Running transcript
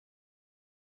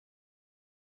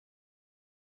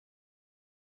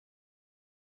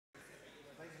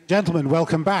Gentlemen,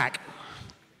 welcome back.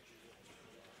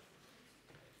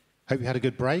 Hope you had a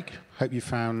good break. Hope you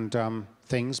found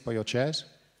things by your chairs,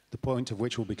 the point of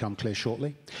which will become clear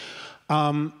shortly.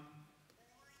 Thank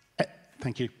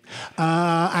you.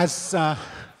 As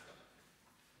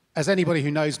anybody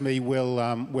who knows me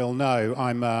will know,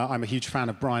 I'm a huge fan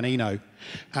of Brian Eno,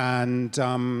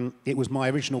 and it was my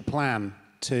original plan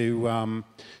to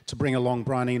bring along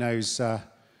Brian Eno's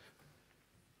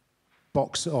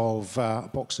box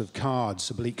of cards,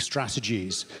 Oblique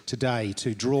Strategies, today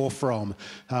to draw from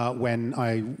when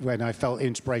I felt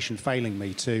inspiration failing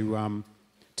me to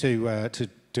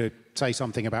say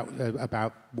something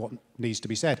about what needs to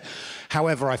be said.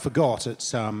 However, I forgot at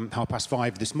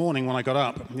 5:30 this morning when I got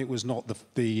up. It was not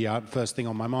the first thing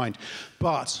on my mind.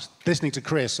 But listening to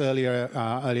Chris earlier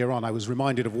on, I was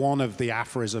reminded of one of the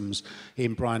aphorisms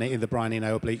in the Brian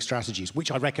Eno Oblique Strategies,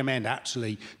 which I recommend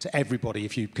actually to everybody.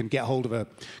 If you can get hold of a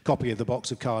copy of the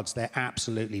box of cards, they're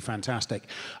absolutely fantastic.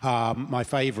 My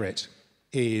favourite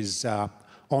is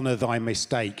honour thy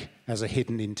mistake as a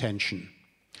hidden intention.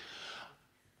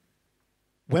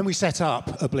 When we set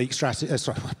up Oblique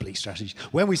Strategies,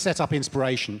 when we set up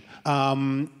Inspiration,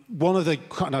 one of the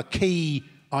kind of key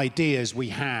ideas we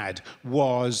had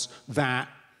was that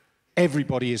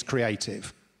everybody is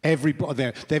creative.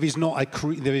 Everybody, there is not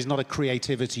a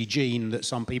creativity gene that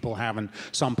some people have and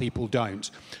some people don't.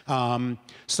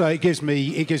 So it gives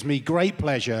me great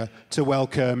pleasure to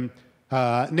welcome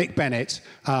Nick Bennett,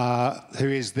 who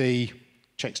is the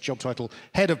job title,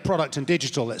 Head of Product and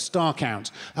Digital at StarCount,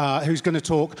 who's going to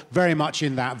talk very much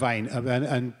in that vein.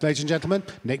 And ladies and gentlemen,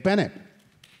 Nick Bennett.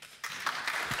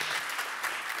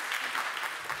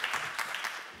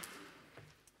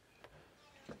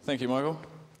 Thank you, Michael.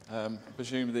 I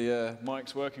presume the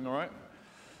mic's working all right.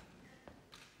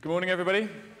 Good morning, everybody.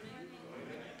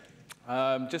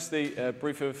 Just the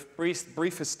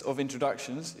briefest of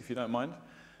introductions, if you don't mind.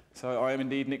 So I am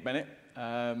indeed Nick Bennett,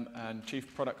 and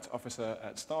Chief Product Officer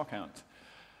at StarCount.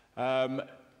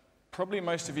 Probably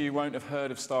most of you won't have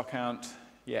heard of StarCount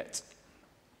yet.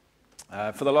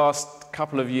 For the last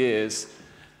couple of years,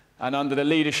 and under the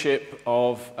leadership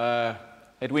of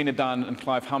Edwina Dunn and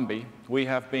Clive Humby, we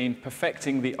have been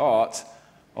perfecting the art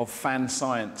of fan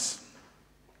science,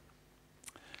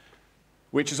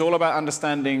 which is all about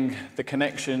understanding the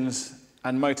connections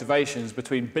and motivations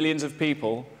between billions of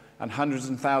people and hundreds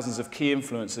and thousands of key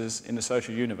influencers in the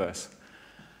social universe.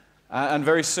 And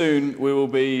very soon, we will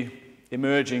be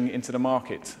emerging into the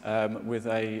market with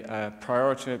a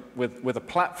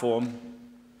platform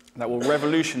that will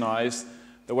revolutionize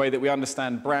the way that we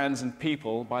understand brands and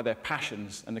people by their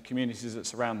passions and the communities that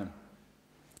surround them.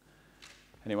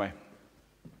 Anyway,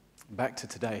 back to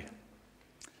today.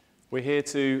 We're here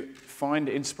to find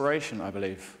inspiration, I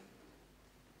believe.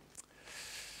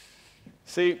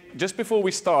 See, just before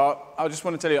we start, I just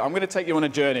want to tell you, I'm going to take you on a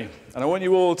journey, and I want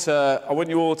you all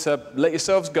to let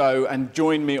yourselves go and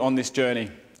join me on this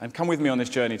journey, and come with me on this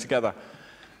journey together.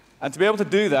 And to be able to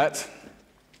do that,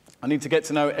 I need to get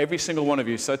to know every single one of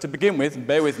you. So to begin with, and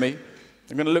bear with me,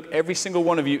 I'm going to look every single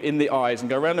one of you in the eyes and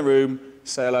go around the room,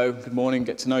 say hello, good morning,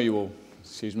 get to know you all.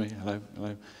 Excuse me, hello,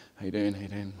 hello, how you doing,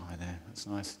 hi there, that's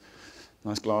nice.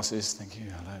 Nice glasses, thank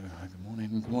you, hello,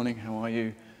 good morning, how are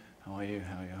you, how are you?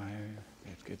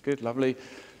 Good, lovely.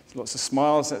 Lots of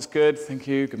smiles, that's good, thank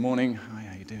you, good morning. Hi,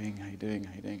 how you doing?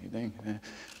 Yeah.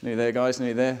 Nearly there, guys,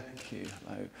 nearly there. Thank you,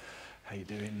 hello. How you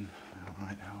doing? All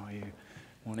right, how are you?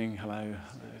 Morning, hello.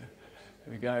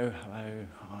 Here we go, hello,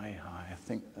 hi. I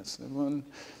think that's the one.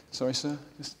 Sorry, sir,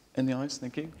 just in the eyes,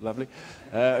 thank you, lovely.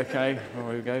 Okay, there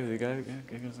we go,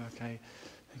 okay.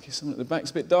 Thank you, someone at the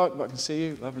back's a bit dark, but I can see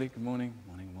you, lovely, good morning.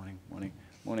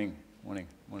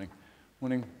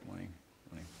 Morning.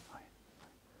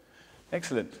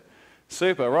 Excellent.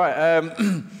 Super. Right.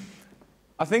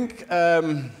 I think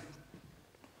I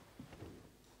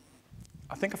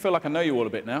feel like I know you all a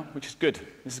bit now, which is good.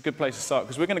 This is a good place to start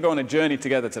because we're going to go on a journey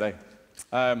together today,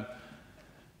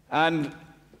 and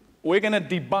we're going to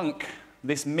debunk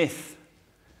this myth,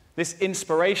 this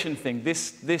inspiration thing,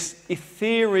 this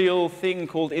ethereal thing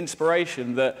called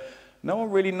inspiration that no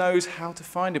one really knows how to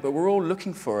find it, but we're all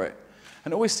looking for it,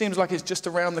 and it always seems like it's just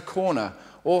around the corner,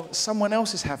 or someone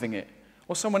else is having it.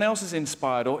 Or someone else is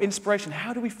inspired, or inspiration.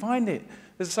 How do we find it?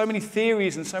 There's so many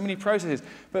theories and so many processes.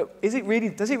 But does it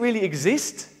really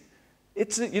exist?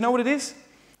 You know what it is?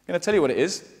 I'm going to tell you what it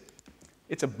is.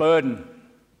 It's a burden.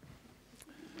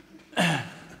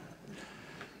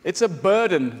 It's a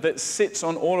burden that sits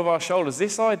on all of our shoulders.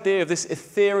 This idea of this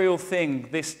ethereal thing,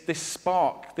 this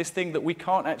spark, this thing that we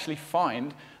can't actually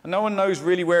find, and no one knows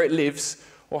really where it lives,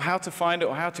 or how to find it,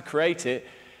 or how to create it,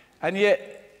 and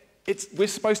yet we're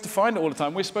supposed to find it all the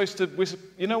time.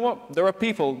 You know what? There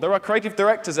are creative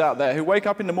directors out there who wake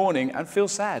up in the morning and feel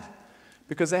sad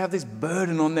because they have this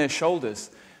burden on their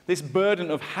shoulders, this burden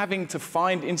of having to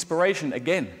find inspiration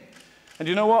again. And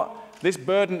you know what? This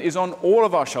burden is on all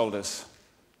of our shoulders.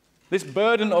 This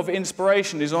burden of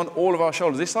inspiration is on all of our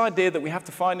shoulders. This idea that we have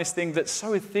to find this thing that's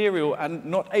so ethereal and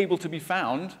not able to be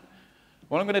found,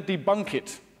 well, I'm going to debunk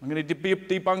it. I'm going to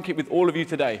debunk it with all of you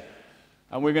today.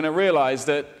 And we're going to realize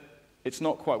that it's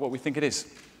not quite what we think it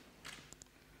is.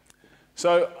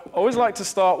 So I always like to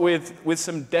start with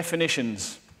some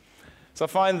definitions. So I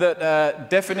find that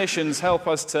definitions help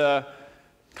us to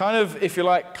kind of, if you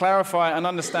like, clarify and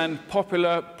understand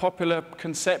popular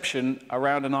conception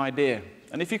around an idea.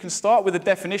 And if you can start with a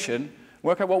definition,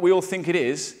 work out what we all think it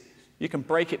is, you can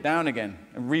break it down again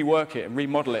and rework it and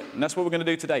remodel it. And that's what we're going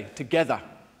to do today, together,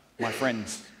 my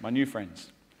friends, my new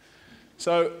friends.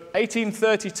 So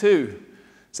 1832.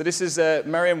 So this is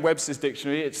Merriam-Webster's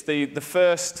dictionary. It's the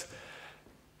first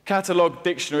catalogue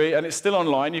dictionary, and it's still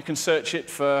online. You can search it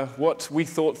for what we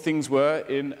thought things were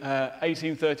in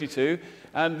 1832.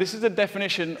 And this is the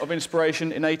definition of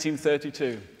inspiration in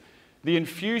 1832. The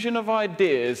infusion of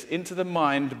ideas into the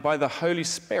mind by the Holy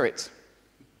Spirit.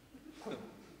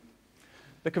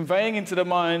 The conveying into the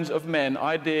minds of men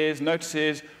ideas,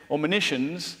 notices, or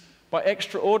monitions by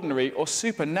extraordinary or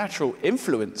supernatural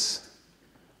influence.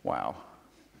 Wow.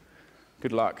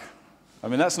 Good luck. I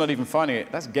mean, that's not even finding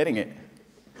it, that's getting it.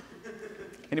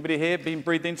 Anybody here been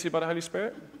breathed into by the Holy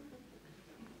Spirit?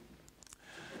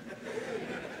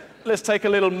 Let's take a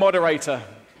little moderator.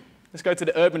 Let's go to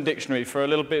the Urban Dictionary for a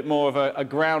little bit more of a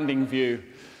grounding view.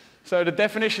 So the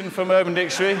definition from Urban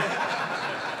Dictionary,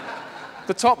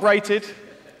 the top rated,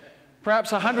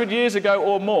 perhaps 100 years ago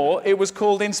or more, it was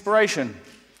called inspiration.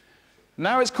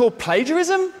 Now it's called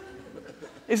plagiarism?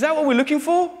 Is that what we're looking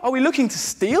for? Are we looking to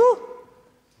steal?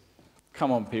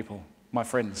 Come on, people, my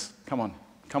friends, come on,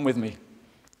 come with me.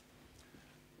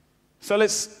 So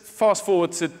let's fast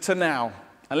forward to now,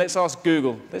 and let's ask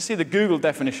Google. Let's see the Google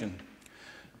definition.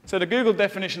 So the Google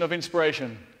definition of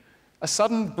inspiration, a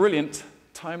sudden, brilliant,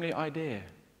 timely idea.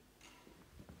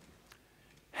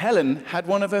 Helen had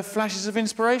one of her flashes of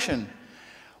inspiration.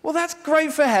 Well, that's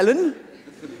great for Helen.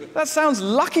 That sounds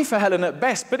lucky for Helen at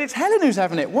best, but it's Helen who's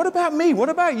having it. What about me? What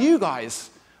about you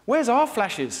guys? Where's our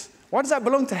flashes? Why does that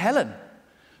belong to Helen?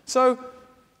 So,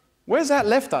 where's that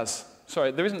left us?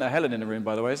 Sorry, there isn't a Helen in the room,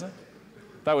 by the way, is there?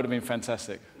 That would have been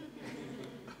fantastic.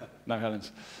 No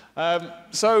Helens.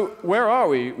 So, where are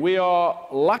we? We are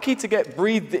lucky to get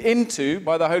breathed into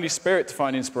by the Holy Spirit to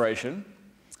find inspiration.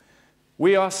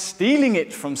 We are stealing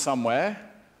it from somewhere,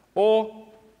 or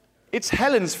it's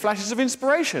Helen's flashes of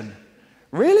inspiration.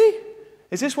 Really?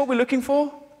 Is this what we're looking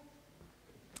for?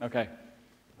 Okay.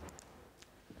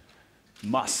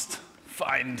 Must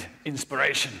find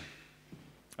inspiration.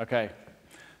 Okay.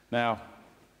 Now,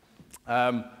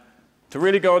 to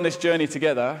really go on this journey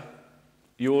together,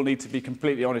 you all need to be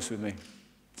completely honest with me.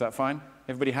 Is that fine?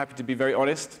 Everybody happy to be very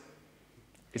honest?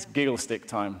 It's giggle stick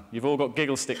time. You've all got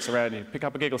giggle sticks around you. Pick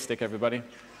up a giggle stick, everybody.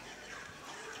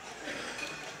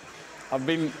 I've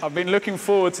been looking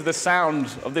forward to the sound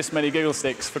of this many giggle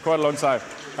sticks for quite a long time.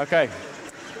 Okay.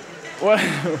 Well,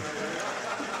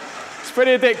 it's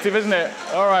pretty addictive, isn't it?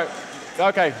 All right.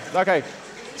 Okay.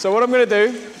 So what I'm going to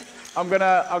do, I'm going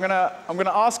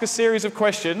to ask a series of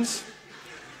questions.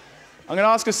 I'm going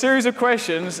to ask a series of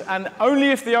questions, and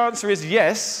only if the answer is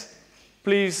yes,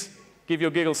 please give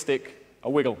your giggle stick a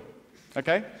wiggle.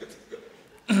 Okay?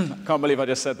 Can't believe I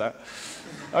just said that.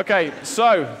 Okay,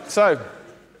 so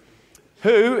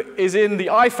who is in the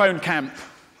iPhone camp?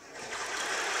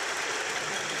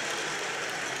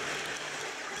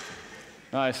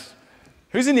 Nice.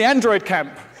 Who's in the Android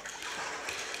camp?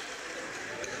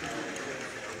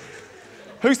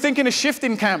 Who's thinking of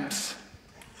shifting camps?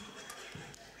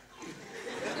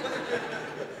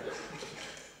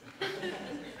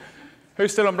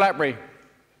 Who's still on BlackBerry?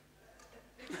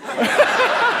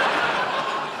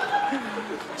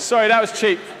 Sorry, that was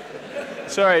cheap.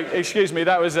 Sorry, excuse me,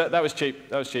 that was cheap.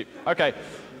 That was cheap. Okay,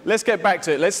 let's get back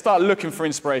to it. Let's start looking for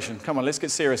inspiration. Come on, let's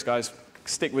get serious, guys.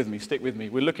 Stick with me, stick with me.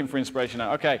 We're looking for inspiration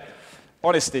now. Okay,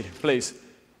 honesty, please.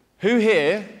 Who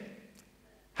here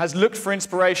has looked for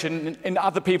inspiration in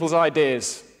other people's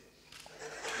ideas?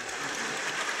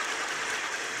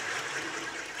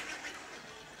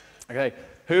 Okay,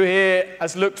 who here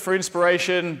has looked for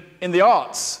inspiration in the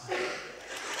arts?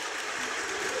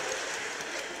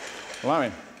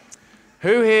 Blimey.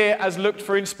 Who here has looked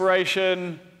for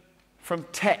inspiration from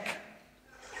tech?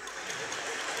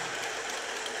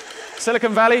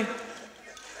 Silicon Valley?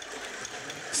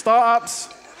 Startups?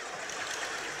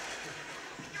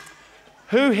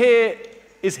 Who here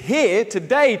is here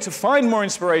today to find more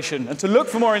inspiration and to look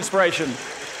for more inspiration?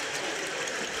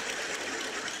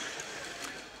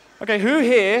 Okay, who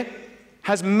here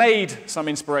has made some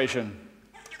inspiration?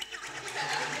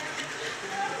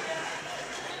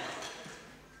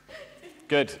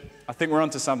 Good. I think we're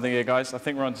onto something here, guys. I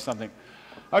think we're onto something.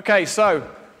 Okay, so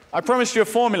I promised you a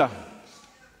formula.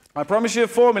 I promised you a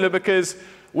formula because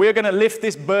we're going to lift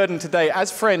this burden today.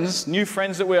 As friends, new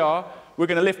friends that we are, we're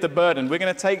going to lift the burden. We're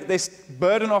going to take this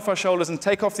burden off our shoulders and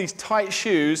take off these tight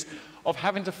shoes of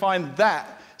having to find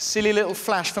that silly little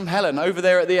flash from Helen over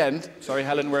there at the end. Sorry,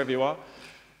 Helen, wherever you are.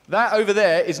 That over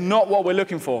there is not what we're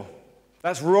looking for.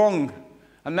 That's wrong.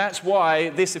 And that's why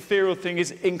this ethereal thing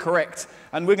is incorrect.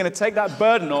 And we're going to take that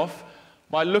burden off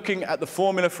by looking at the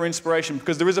formula for inspiration,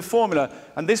 because there is a formula,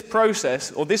 and this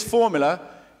process, or this formula,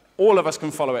 all of us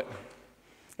can follow it.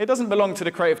 It doesn't belong to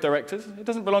the creative directors. It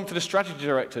doesn't belong to the strategy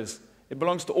directors. It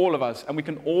belongs to all of us, and we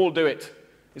can all do it.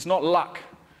 It's not luck.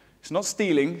 It's not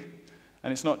stealing,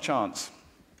 and it's not chance.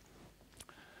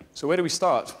 So where do we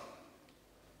start?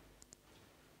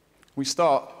 We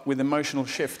start with emotional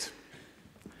shift.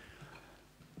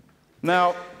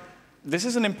 Now, this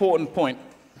is an important point,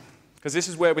 because this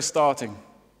is where we're starting,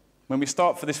 when we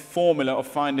start for this formula of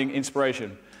finding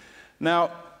inspiration.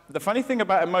 Now, the funny thing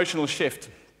about emotional shift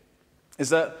is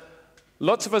that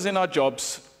lots of us in our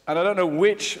jobs, and I don't know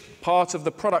which part of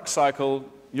the product cycle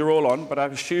you're all on, but I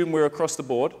assume we're across the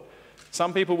board.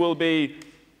 Some people will be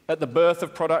at the birth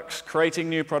of products, creating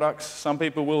new products. Some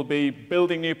people will be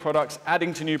building new products,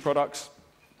 adding to new products.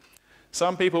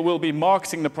 Some people will be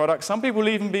marketing the products. Some people will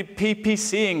even be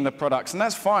PPCing the products, and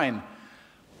that's fine.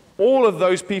 All of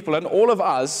those people and all of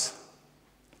us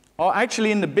are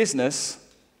actually in the business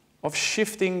of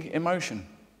shifting emotion.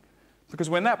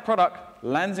 Because when that product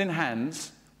lands in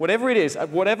hands, whatever it is, at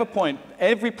whatever point,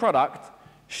 every product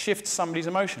shifts somebody's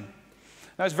emotion.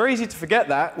 Now, it's very easy to forget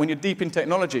that when you're deep in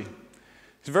technology.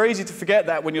 It's very easy to forget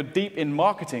that when you're deep in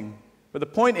marketing. But the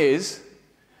point is,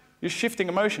 you're shifting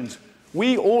emotions.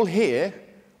 We all here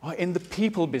are in the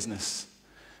people business.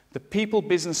 The people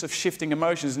business of shifting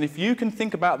emotions. And if you can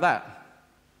think about that,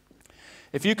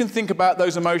 if you can think about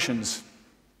those emotions,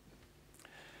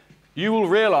 you will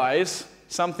realize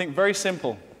something very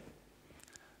simple,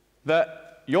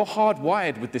 that you're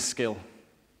hardwired with this skill.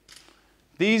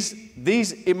 These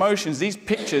emotions, these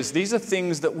pictures, these are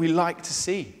things that we like to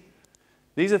see.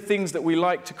 These are things that we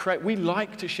like to create. We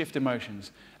like to shift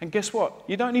emotions. And guess what?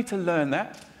 You don't need to learn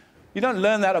that. You don't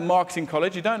learn that at marketing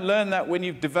college. You don't learn that when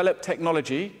you've developed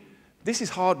technology. This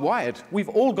is hardwired. We've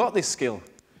all got this skill.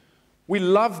 We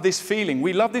love this feeling.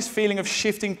 We love this feeling of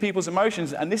shifting people's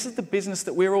emotions. And this is the business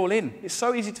that we're all in. It's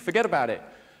so easy to forget about it.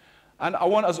 And I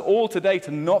want us all today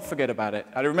to not forget about it.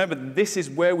 And remember, this is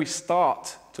where we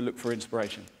start to look for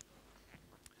inspiration.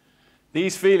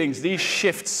 These feelings, these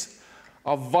shifts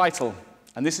are vital.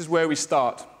 And this is where we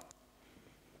start.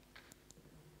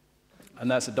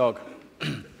 And that's a dog.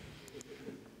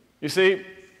 You see,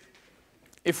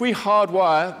 if we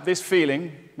hardwire this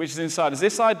feeling, which is inside us,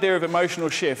 this idea of emotional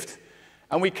shift,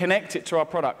 and we connect it to our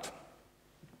product,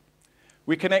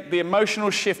 we connect the emotional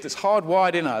shift that's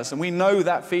hardwired in us, and we know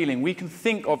that feeling, we can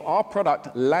think of our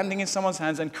product landing in someone's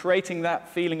hands and creating that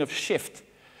feeling of shift.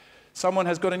 Someone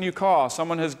has got a new car,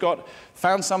 someone has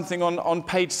found something on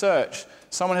paid search,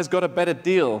 someone has got a better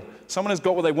deal, someone has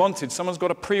got what they wanted, someone's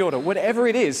got a pre-order, whatever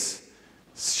it is,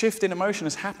 shift in emotion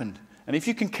has happened. And if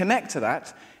you can connect to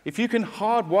that, if you can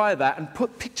hardwire that and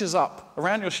put pictures up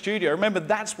around your studio, remember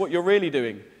that's what you're really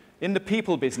doing in the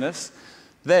people business,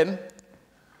 then,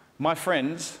 my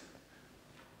friends,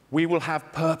 we will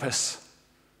have purpose.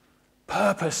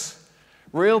 Purpose.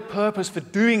 Real purpose for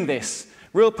doing this.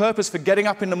 Real purpose for getting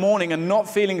up in the morning and not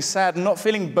feeling sad and not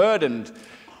feeling burdened,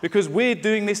 because we're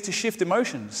doing this to shift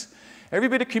emotions. Every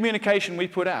bit of communication we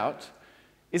put out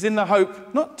is in the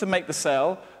hope not to make the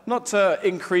sale, not to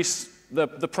increase the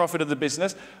profit of the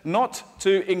business, not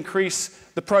to increase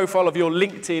the profile of your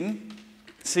LinkedIn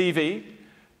CV.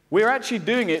 We're actually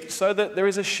doing it so that there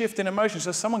is a shift in emotion,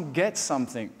 so someone gets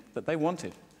something that they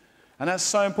wanted. And that's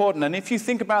so important. And if you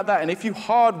think about that, and if you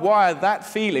hardwire that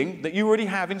feeling that you already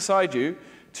have inside you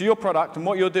to your product and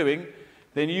what you're doing,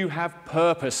 then you have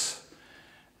purpose.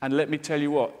 And let me tell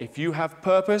you what, if you have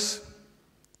purpose,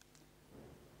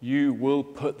 you will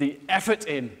put the effort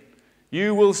in.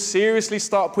 You will seriously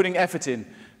start putting effort in.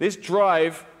 This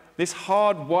drive, this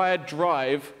hardwired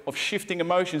drive of shifting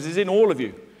emotions is in all of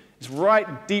you. It's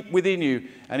right deep within you.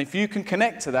 And if you can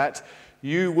connect to that,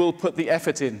 you will put the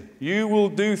effort in. You will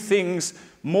do things,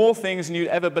 more things than you'd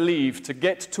ever believe, to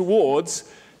get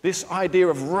towards this idea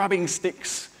of rubbing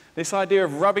sticks This idea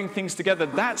of rubbing things together,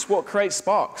 that's what creates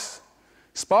sparks.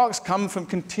 Sparks come from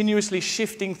continuously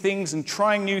shifting things and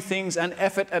trying new things and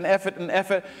effort and effort and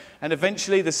effort, and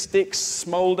eventually the sticks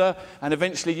smolder, and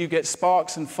eventually you get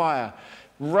sparks and fire.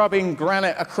 Rubbing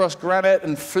granite across granite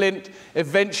and flint,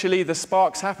 eventually the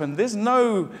sparks happen. There's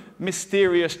no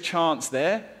mysterious chance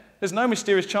there. There's no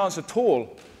mysterious chance at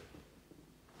all.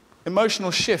 Emotional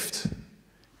shift,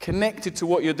 connected to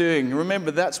what you're doing.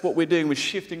 Remember, that's what we're doing with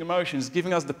shifting emotions,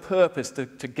 giving us the purpose to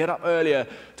get up earlier,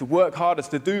 to work harder,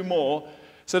 to do more,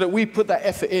 so that we put that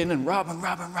effort in and rub and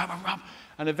rub and rub and rub,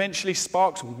 and eventually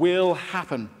sparks will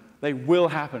happen. They will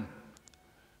happen.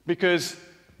 Because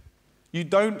you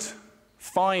don't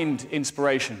find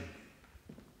inspiration.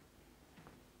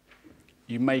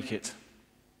 You make it.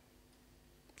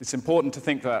 It's important to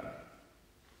think that.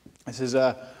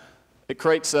 It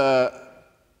creates a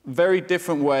very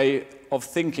different way of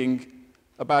thinking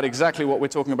about exactly what we're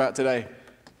talking about today.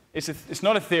 It's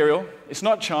not ethereal. It's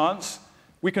not chance.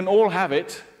 We can all have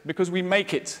it because we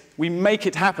make it. We make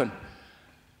it happen.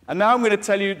 And now I'm going to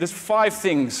tell you there's 5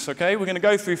 things, okay? We're going to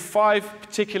go through 5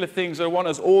 particular things that I want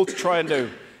us all to try and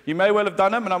do. You may well have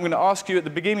done them, and I'm going to ask you at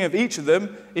the beginning of each of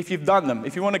them if you've done them.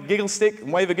 If you want a giggle stick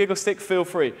and wave a giggle stick, feel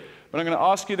free. But I'm going to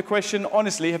ask you the question,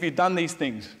 honestly, have you done these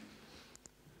things?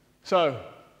 So,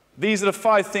 these are the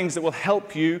 5 things that will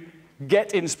help you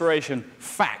get inspiration.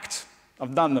 Fact.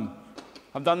 I've done them.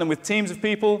 I've done them with teams of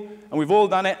people, and we've all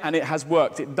done it, and it has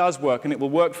worked. It does work, and it will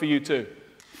work for you too.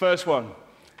 First one.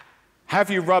 Have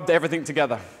you rubbed everything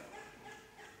together?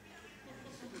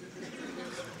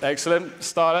 Excellent.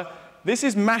 Starter. This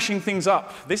is mashing things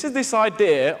up. This is this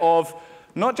idea of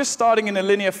not just starting in a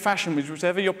linear fashion,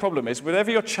 whichever your problem is, whatever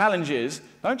your challenge is.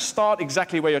 Don't start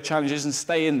exactly where your challenge is and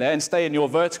stay in there and stay in your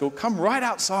vertical. Come right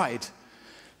outside.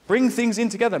 Bring things in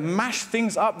together. Mash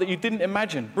things up that you didn't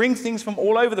imagine. Bring things from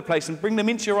all over the place and bring them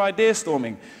into your idea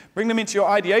storming. Bring them into your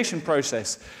ideation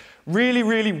process. Really,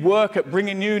 really work at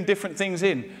bringing new and different things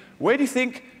in. Where do you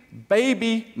think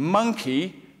baby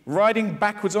monkey riding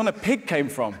backwards on a pig came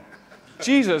from?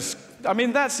 Jesus, I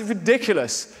mean, that's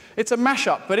ridiculous. It's a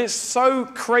mashup, but it's so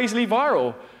crazily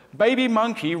viral. Baby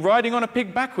monkey riding on a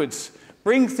pig backwards.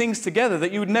 Bring things together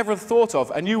that you would never have thought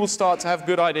of, and you will start to have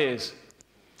good ideas.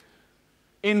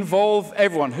 Involve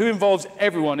everyone. Who involves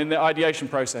everyone in the ideation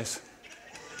process?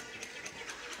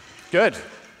 Good,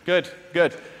 good,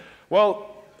 good.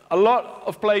 Well, a lot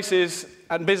of places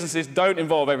and businesses don't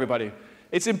involve everybody.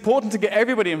 It's important to get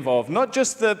everybody involved, not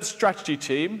just the strategy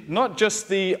team, not just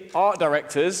the art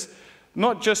directors,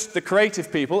 not just the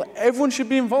creative people. Everyone should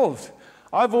be involved.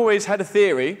 I've always had a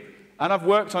theory, and I've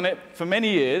worked on it for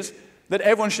many years, that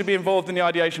everyone should be involved in the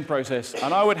ideation process.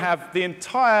 And I would have the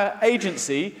entire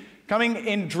agency coming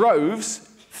in droves,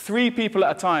 3 people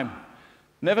at a time.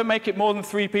 Never make it more than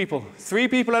 3 people. 3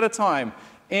 people at a time,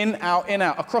 in, out,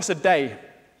 across a day.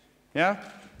 Yeah?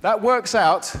 That works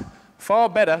out far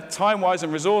better, time-wise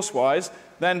and resource-wise,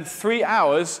 than 3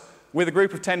 hours with a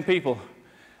group of 10 people.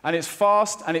 And it's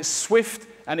fast, and it's swift,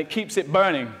 and it keeps it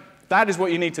burning. That is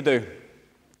what you need to do.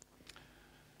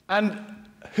 And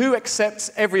who accepts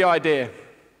every idea?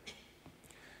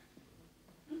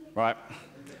 Right.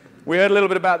 We heard a little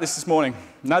bit about this morning.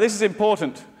 Now, this is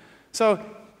important. So,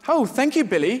 oh, thank you,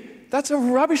 Billy. That's a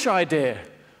rubbish idea.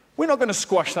 We're not going to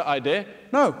squash that idea.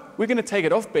 No, we're going to take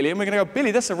it off Billy, and we're going to go,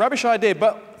 Billy, that's a rubbish idea,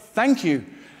 but thank you.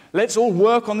 Let's all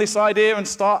work on this idea and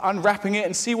start unwrapping it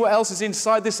and see what else is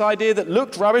inside this idea that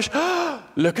looked rubbish.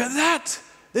 Look at that.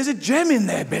 There's a gem in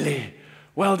there, Billy.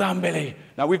 Well done, Billy.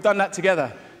 Now, we've done that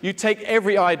together. You take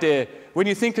every idea. When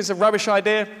you think it's a rubbish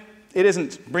idea, it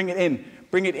isn't. Bring it in.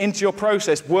 Bring it into your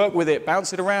process. Work with it.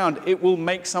 Bounce it around. It will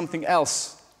make something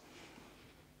else.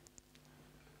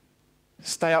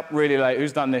 Stay up really late.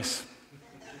 Who's done this?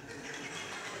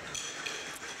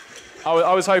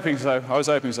 I was hoping so. I was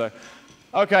hoping so.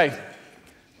 Okay.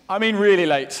 I mean really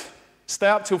late. Stay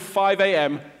up till 5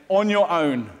 a.m. on your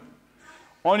own.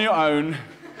 On your own.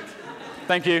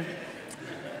 Thank you.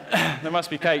 There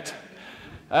must be Kate.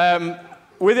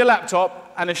 With your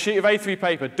laptop and a sheet of A3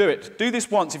 paper. Do it. Do this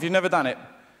once if you've never done it.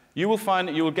 You will find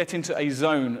that you will get into a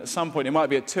zone at some point. It might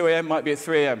be at 2 a.m., might be at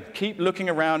 3 a.m. Keep looking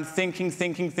around,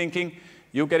 thinking.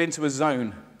 You'll get into a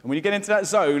zone. And when you get into that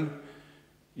zone,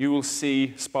 you will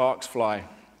see sparks fly.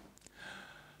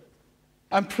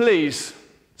 And please,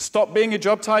 stop being a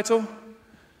job title.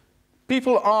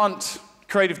 People aren't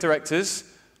creative directors,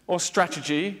 or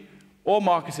strategy, or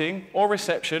marketing, or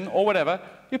reception, or whatever.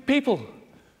 You're people.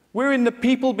 We're in the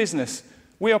people business.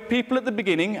 We are people at the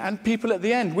beginning and people at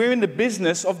the end. We're in the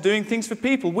business of doing things for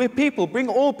people. We're people. Bring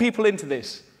all people into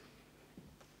this.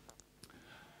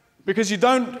 Because you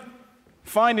don't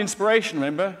find inspiration,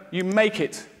 remember, you make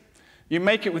it. You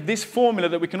make it with this formula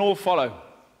that we can all follow.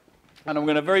 And I'm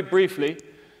going to very briefly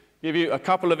give you a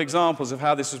couple of examples of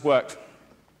how this has worked.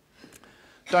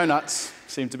 Donuts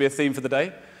seem to be a theme for the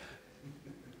day.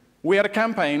 We had a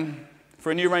campaign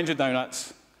for a new range of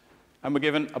donuts, and we're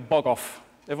given a bog-off.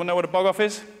 Everyone know what a bog-off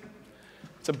is?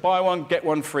 It's a buy one, get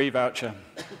one free voucher.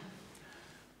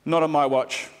 Not on my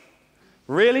watch.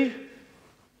 Really?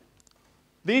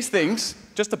 These things,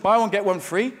 just to buy one, get one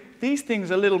free, these things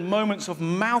are little moments of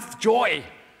mouth joy.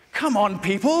 Come on,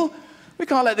 people. We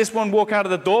can't let this one walk out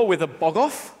of the door with a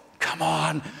bog-off. Come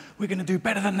on, we're going to do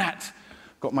better than that.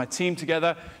 Got my team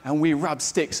together, and we rubbed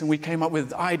sticks, and we came up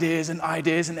with ideas, and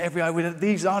every idea.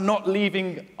 These are not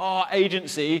leaving our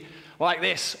agency like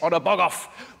this on a bog-off.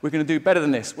 We're going to do better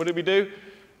than this. What did we do?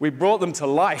 We brought them to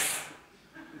life.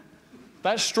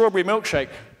 That strawberry milkshake,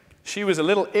 she was a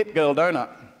little it girl donut.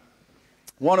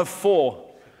 One of four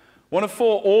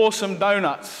awesome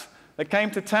donuts that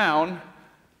came to town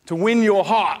to win your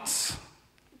hearts.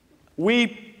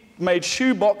 We made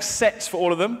shoebox sets for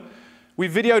all of them. We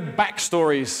videoed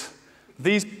backstories.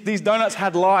 These donuts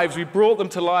had lives. We brought them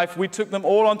to life. We took them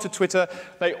all onto Twitter.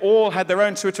 They all had their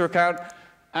own Twitter account.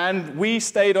 And we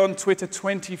stayed on Twitter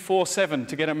 24/7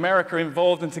 to get America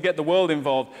involved and to get the world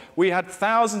involved. We had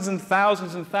thousands and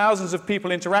thousands and thousands of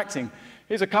people interacting.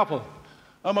 Here's a couple.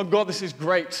 Oh my God, this is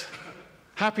great.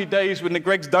 Happy days when the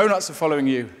Greg's Donuts are following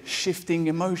you. Shifting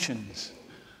emotions.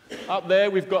 Up there,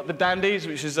 we've got the Dandies,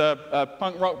 which is a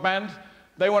punk rock band.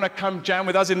 They want to come jam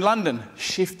with us in London.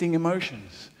 Shifting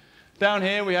emotions. Down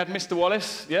here, we had Mr.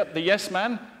 Wallace, yep, the yes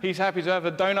man. He's happy to have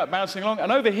a donut bouncing along.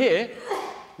 And over here,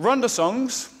 Rhonda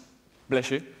Songs, bless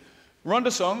you,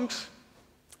 Rhonda Songs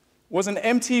was an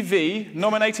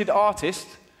MTV-nominated artist,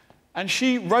 and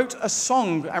she wrote a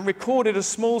song and recorded a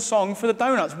small song for the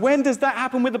donuts. When does that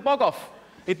happen with the bog-off?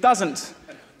 It doesn't.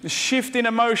 The shift in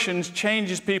emotions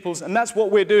changes people's, and that's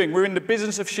what we're doing. We're in the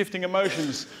business of shifting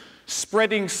emotions,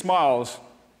 spreading smiles.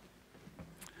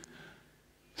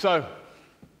 So,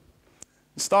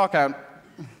 Star Count,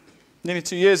 nearly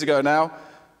 2 years ago now,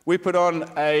 we put on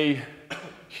a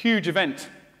huge event.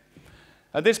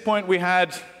 At this point, we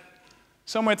had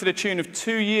somewhere to the tune of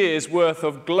 2 years' worth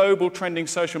of global trending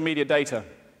social media data.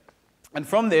 And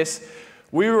from this,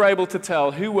 we were able to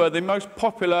tell who were the most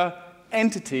popular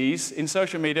entities in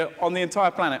social media on the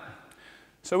entire planet.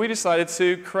 So we decided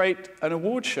to create an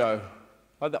award show,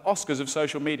 like the Oscars of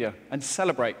social media, and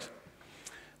celebrate.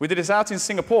 We did this out in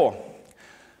Singapore.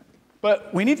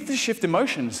 But we needed to shift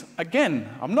emotions. Again,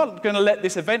 I'm not going to let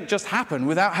this event just happen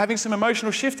without having some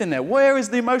emotional shift in there. Where is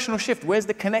the emotional shift? Where's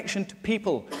the connection to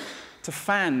people, to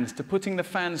fans, to putting the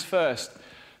fans first?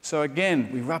 So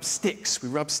again, we rubbed sticks,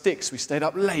 we stayed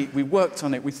up late, we worked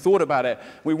on it, we thought about it.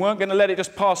 We weren't going to let it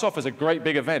just pass off as a great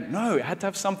big event. No, it had to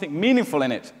have something meaningful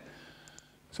in it.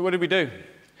 So what did we do?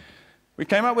 We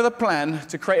came up with a plan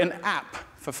to create an app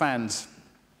for fans.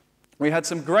 We had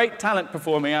some great talent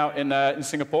performing out in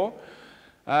Singapore.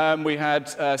 We had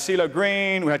CeeLo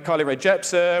Green, we had Carly Rae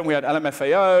Jepsen, we had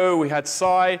LMFAO, we had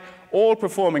Psy, all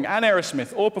performing, and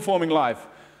Aerosmith, all performing live.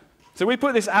 So we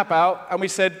put this app out, and we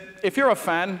said, if you're a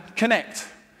fan, connect.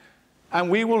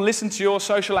 And we will listen to your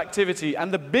social activity.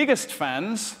 And the biggest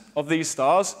fans of these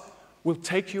stars will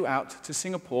take you out to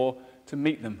Singapore to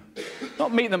meet them.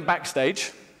 Not meet them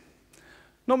backstage.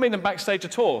 Not meet them backstage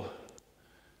at all.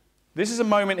 This is a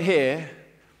moment here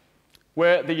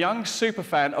where the young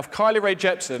superfan of Carly Rae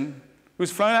Jepsen, who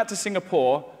was flown out to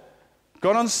Singapore,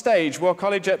 got on stage while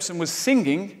Carly Jepsen was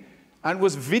singing and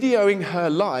was videoing her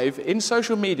live in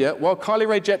social media while Carly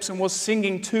Rae Jepsen was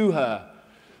singing to her.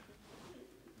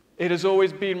 It has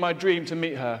always been my dream to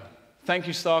meet her. Thank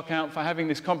you, Star Count, for having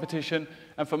this competition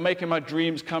and for making my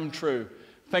dreams come true.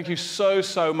 Thank you so,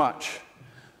 so much.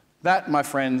 That, my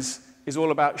friends, is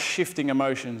all about shifting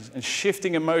emotions, and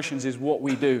shifting emotions is what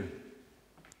we do.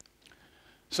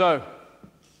 So,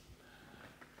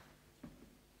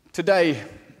 today,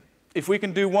 if we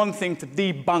can do one thing to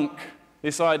debunk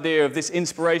this idea of this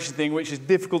inspiration thing, which is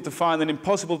difficult to find and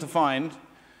impossible to find,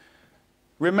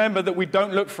 remember that we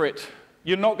don't look for it.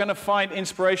 You're not going to find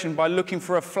inspiration by looking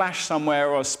for a flash somewhere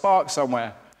or a spark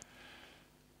somewhere.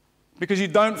 Because you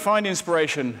don't find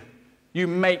inspiration, you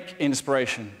make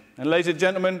inspiration. And ladies and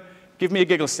gentlemen, give me a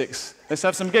giggle sticks. Let's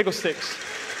have some giggle sticks.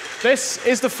 This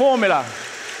is the formula.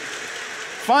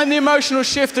 Find the emotional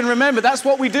shift, and remember, that's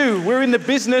what we do. We're in the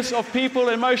business of people,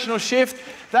 emotional shift.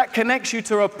 That connects you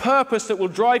to a purpose that will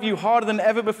drive you harder than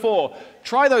ever before.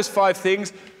 Try those 5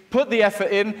 things, put the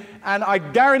effort in, and I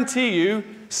guarantee you,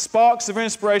 sparks of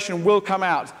inspiration will come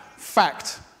out.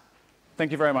 Fact.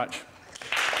 Thank you very much.